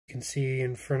You can see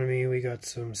in front of me we got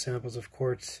some samples of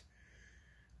quartz.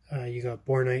 You got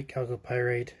Bornite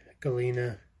Chalcopyrite,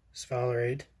 galena,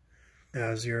 sphalerite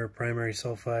as your primary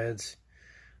sulfides,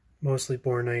 mostly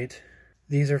Bornite.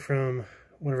 These are from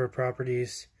one of our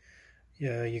properties.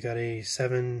 You got a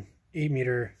 7-8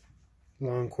 meter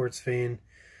long quartz vein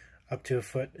up to a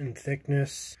foot in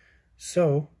thickness.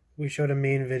 So we showed a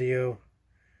main video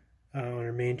on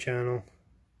our main channel,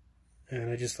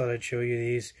 and I just thought I'd show you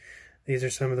these. These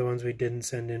are some of the ones we didn't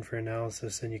send in for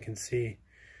analysis, and you can see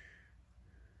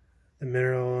the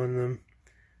mineral on them.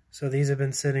 So these have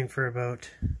been sitting for about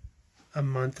a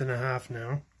month and a half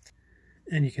now,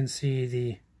 and you can see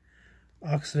the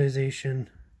oxidization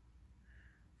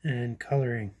and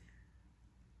coloring.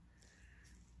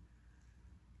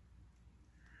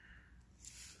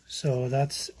 So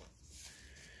that's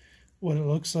what it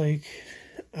looks like.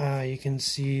 You can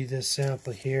see this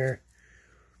sample here.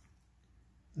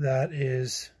 That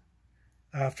is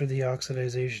after the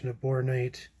oxidization of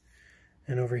Bornite,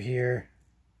 and over here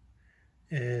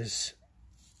is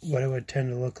what it would tend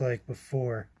to look like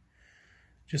before.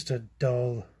 Just a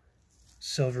dull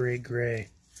silvery gray.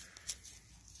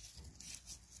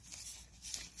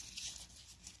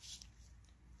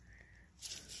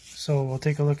 So we'll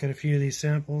take a look at a few of these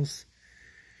samples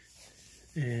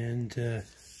and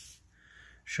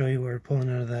show you what we're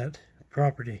pulling out of that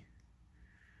property.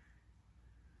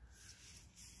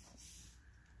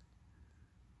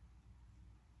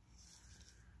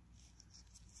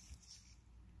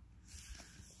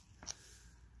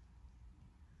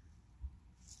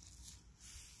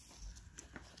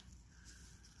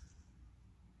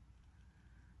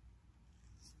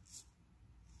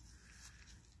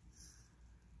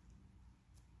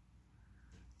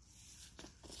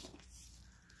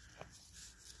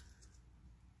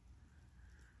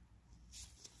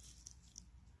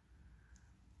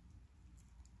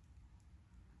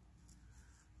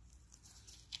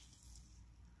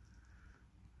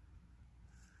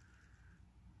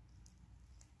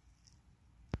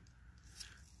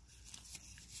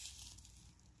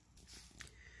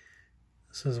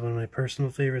 This is one of my personal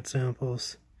favorite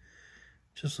samples.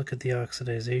 Just look at the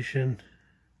oxidization.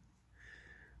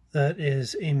 That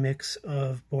is a mix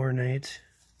of Bornite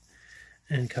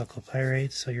and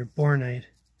Chalcopyrite. So your Bornite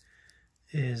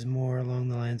is more along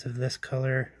the lines of this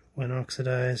color when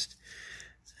oxidized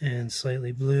and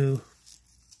slightly blue.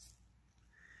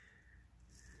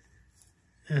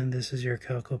 And this is your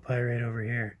Chalcopyrite over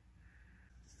here.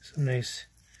 Some nice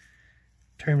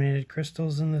terminated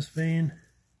crystals in this vein.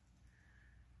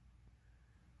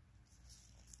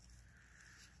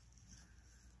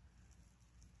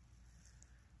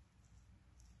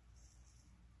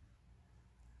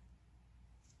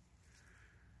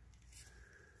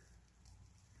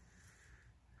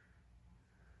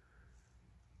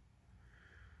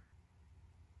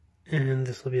 And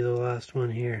this will be the last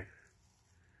one here.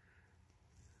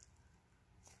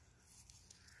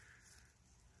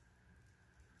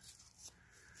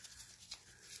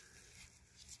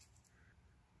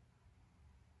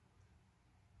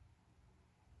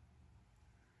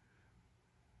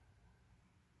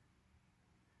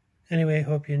 Anyway,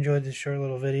 hope you enjoyed this short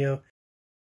little video.